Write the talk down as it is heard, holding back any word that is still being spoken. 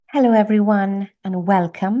Hello, everyone, and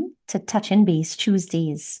welcome to Touch and Base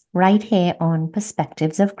Tuesdays, right here on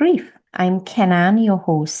Perspectives of Grief. I'm Kenan, your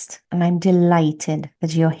host, and I'm delighted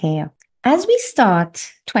that you're here. As we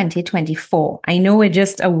start 2024, I know we're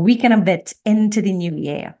just a week and a bit into the new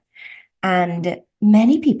year, and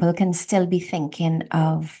many people can still be thinking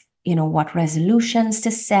of, what resolutions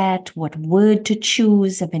to set, what word to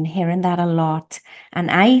choose. I've been hearing that a lot,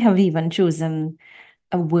 and I have even chosen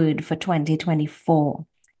a word for 2024.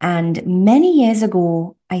 And many years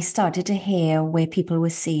ago, I started to hear where people were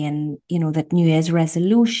saying, that New Year's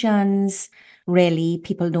resolutions, really,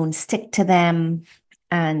 people don't stick to them.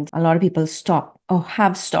 And a lot of people stop or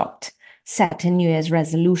have stopped setting New Year's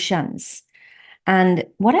resolutions. And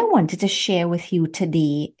what I wanted to share with you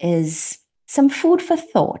today is some food for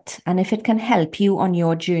thought. And if it can help you on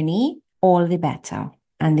your journey, all the better.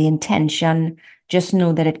 And the intention, just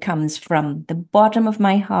know that it comes from the bottom of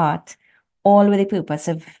my heart, all with the purpose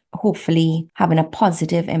of hopefully having a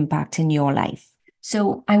positive impact in your life.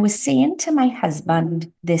 So I was saying to my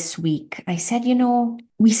husband this week, I said,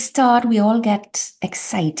 we all get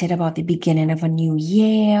excited about the beginning of a new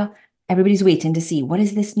year. Everybody's waiting to see what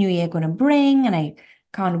is this new year going to bring, and I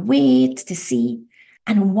can't wait to see.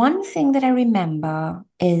 And one thing that I remember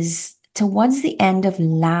is towards the end of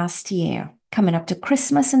last year, coming up to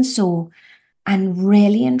Christmas and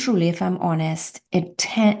really and truly, if I'm honest, it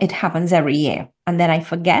happens every year. And then I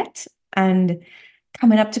forget. And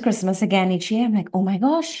coming up to Christmas again each year, I'm like, oh my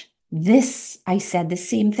gosh, I said the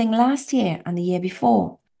same thing last year and the year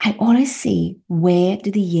before. I always say, where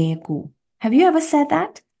did the year go? Have you ever said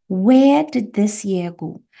that? Where did this year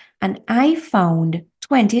go? And I found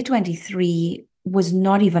 2023 was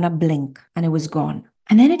not even a blink and it was gone.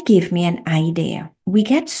 And then it gave me an idea. We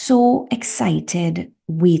get so excited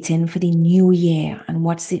waiting for the new year and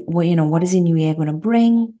what is the new year going to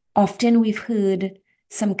bring? Often we've heard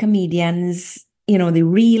some comedians, the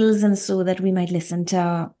reels and so that we might listen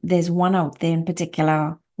to. There's one out there in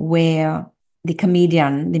particular where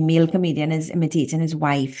the male comedian is imitating his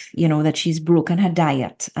wife, that she's broken her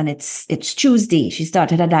diet and it's Tuesday. She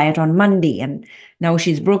started her diet on Monday and now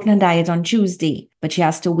she's broken her diet on Tuesday, but she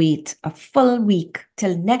has to wait a full week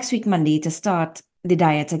till next week, Monday, to start the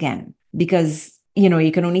diet again because,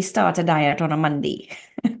 you can only start a diet on a Monday.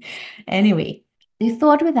 Anyway, the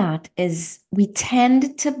thought with that is we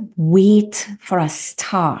tend to wait for a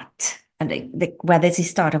start, and whether it's the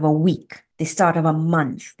start of a week, the start of a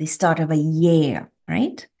month, the start of a year,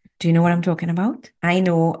 right? Do you know what I'm talking about? I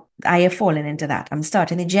know I have fallen into that. I'm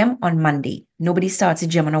starting the gym on Monday. Nobody starts the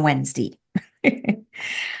gym on a Wednesday.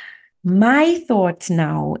 My thought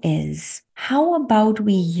now is, how about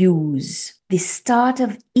we use the start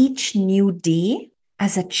of each new day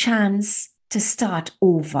as a chance to start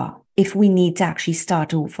over if we need to actually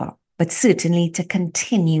start over, but certainly to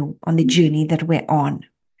continue on the journey that we're on.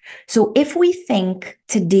 So if we think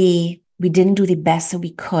today we didn't do the best that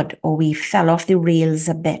we could, or we fell off the rails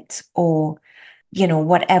a bit, or,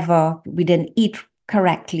 whatever, we didn't eat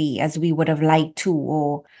correctly as we would have liked to,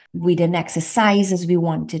 or we didn't exercise as we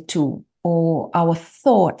wanted to, or our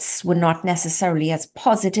thoughts were not necessarily as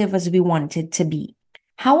positive as we wanted to be.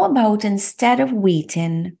 How about instead of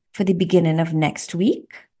waiting for the beginning of next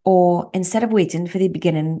week, or instead of waiting for the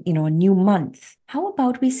beginning, a new month, how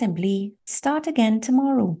about we simply start again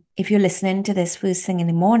tomorrow? If you're listening to this first thing in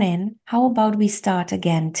the morning, how about we start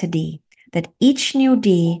again today? That each new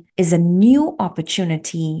day is a new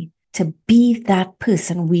opportunity to be that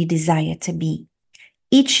person we desire to be.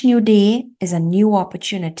 Each new day is a new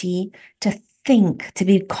opportunity to think, to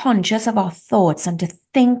be conscious of our thoughts and to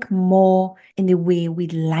think more in the way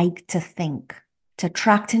we'd like to think, to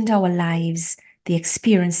attract into our lives the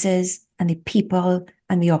experiences and the people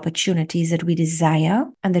and the opportunities that we desire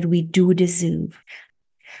and that we do deserve.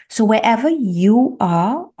 So wherever you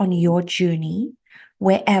are on your journey,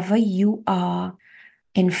 wherever you are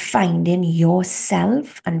in finding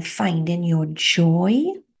yourself and finding your joy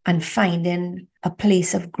and finding a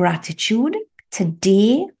place of gratitude,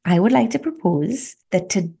 today I would like to propose that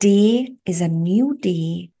today is a new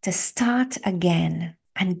day to start again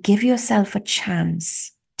and give yourself a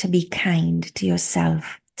chance to be kind to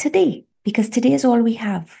yourself today, because today is all we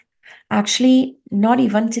have. Actually, not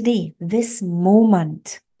even today. This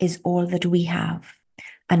moment is all that we have.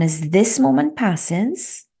 And as this moment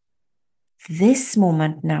passes, this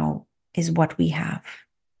moment now is what we have.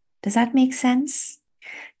 Does that make sense?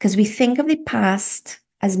 Because we think of the past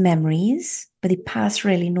as memories, but the past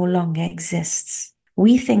really no longer exists.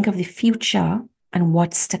 We think of the future and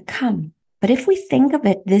what's to come. But if we think of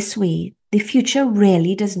it this way, the future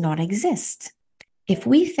really does not exist. If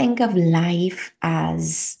we think of life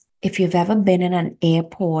as If you've ever been in an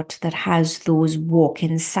airport that has those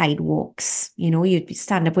walk-in sidewalks, you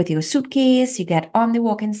stand up with your suitcase, you get on the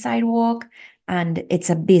walk-in sidewalk, and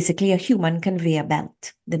it's basically a human conveyor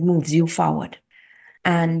belt that moves you forward.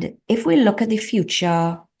 And if we look at the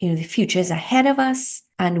future, the future is ahead of us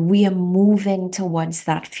and we are moving towards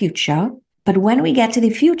that future. But when we get to the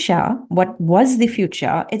future, what was the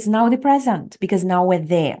future? It's now the present because now we're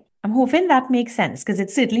there. I'm hoping that makes sense because it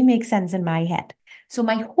certainly makes sense in my head. So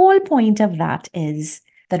my whole point of that is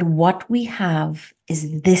that what we have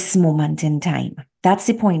is this moment in time. That's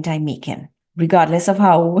the point I'm making, regardless of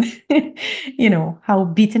how, how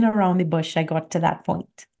beaten around the bush I got to that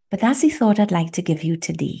point. But that's the thought I'd like to give you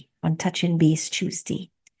today on Touching Base Tuesday.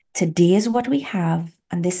 Today is what we have,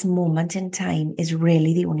 and this moment in time is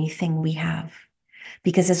really the only thing we have.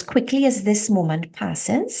 Because as quickly as this moment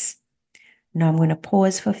passes, now I'm going to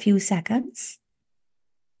pause for a few seconds.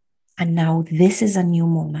 And now this is a new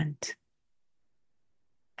moment.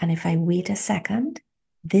 And if I wait a second,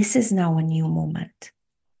 this is now a new moment.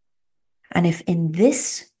 And if in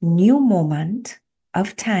this new moment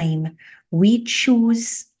of time, we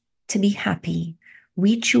choose to be happy,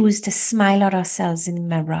 we choose to smile at ourselves in the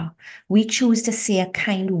mirror, we choose to say a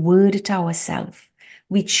kind word to ourselves,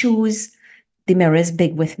 we choose, the mirror is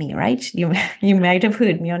big with me, right? You might have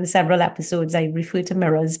heard me on several episodes, I refer to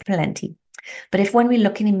mirrors plenty. But if when we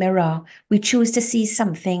look in the mirror, we choose to see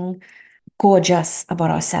something gorgeous about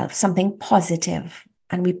ourselves, something positive,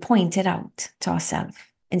 and we point it out to ourselves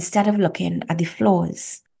instead of looking at the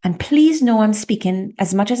flaws. And please know I'm speaking,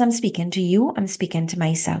 as much as I'm speaking to you, I'm speaking to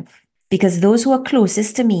myself. Because those who are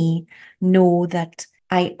closest to me know that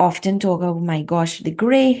I often talk, oh my gosh, the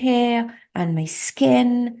gray hair and my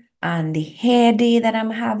skin and the hair day that I'm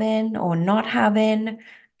having or not having.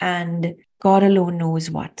 And God alone knows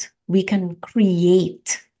what. We can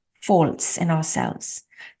create faults in ourselves,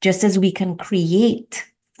 just as we can create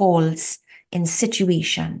faults in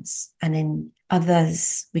situations and in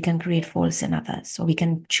others, we can create faults in others, or we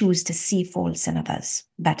can choose to see faults in others,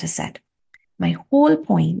 better said. My whole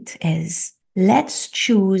point is let's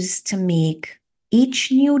choose to make each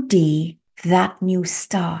new day that new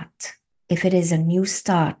start. If it is a new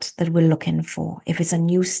start that we're looking for, if it's a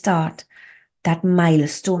new start, that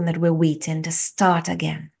milestone that we're waiting to start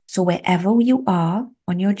again. So wherever you are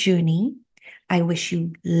on your journey, I wish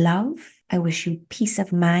you love. I wish you peace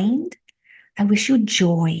of mind. I wish you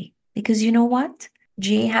joy. Because you know what?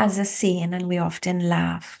 Jay has a saying, and we often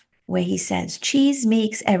laugh, where he says, cheese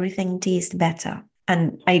makes everything taste better.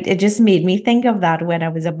 And it just made me think of that when I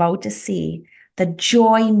was about to say that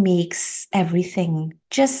joy makes everything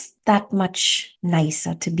just that much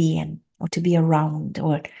nicer to be in or to be around,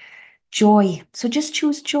 or joy. So just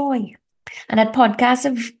choose joy. And at Podcast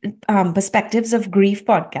of Perspectives of Grief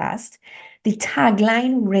podcast, the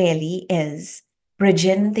tagline really is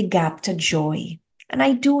bridging the gap to joy. And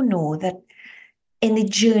I do know that in the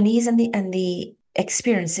journeys and the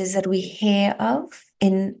experiences that we hear of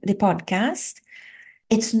in the podcast,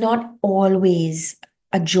 it's not always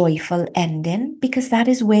a joyful ending because that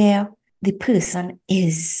is where the person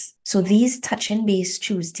is. So these Touching Base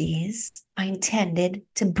Tuesdays are intended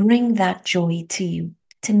to bring that joy to you,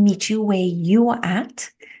 to meet you where you are at,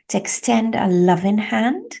 to extend a loving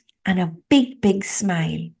hand and a big, big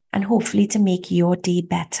smile, and hopefully to make your day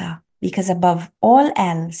better. Because above all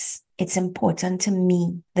else, it's important to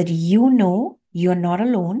me that you know you're not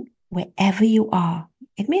alone wherever you are.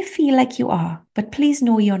 It may feel like you are, but please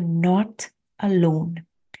know you're not alone.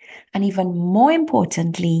 And even more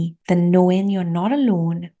importantly than knowing you're not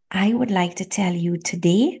alone, I would like to tell you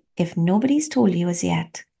today, if nobody's told you as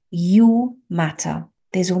yet, you matter.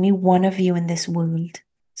 There's only one of you in this world.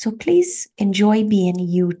 So please enjoy being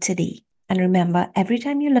you today. And remember, every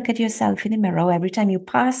time you look at yourself in the mirror, every time you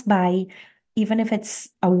pass by, even if it's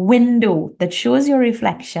a window that shows your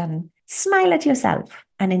reflection, smile at yourself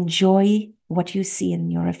and enjoy what you see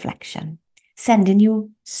in your reflection. Sending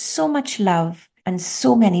you so much love and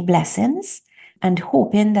so many blessings, and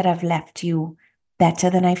hoping that I've left you better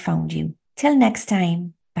than I found you. Till next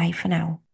time, bye for now.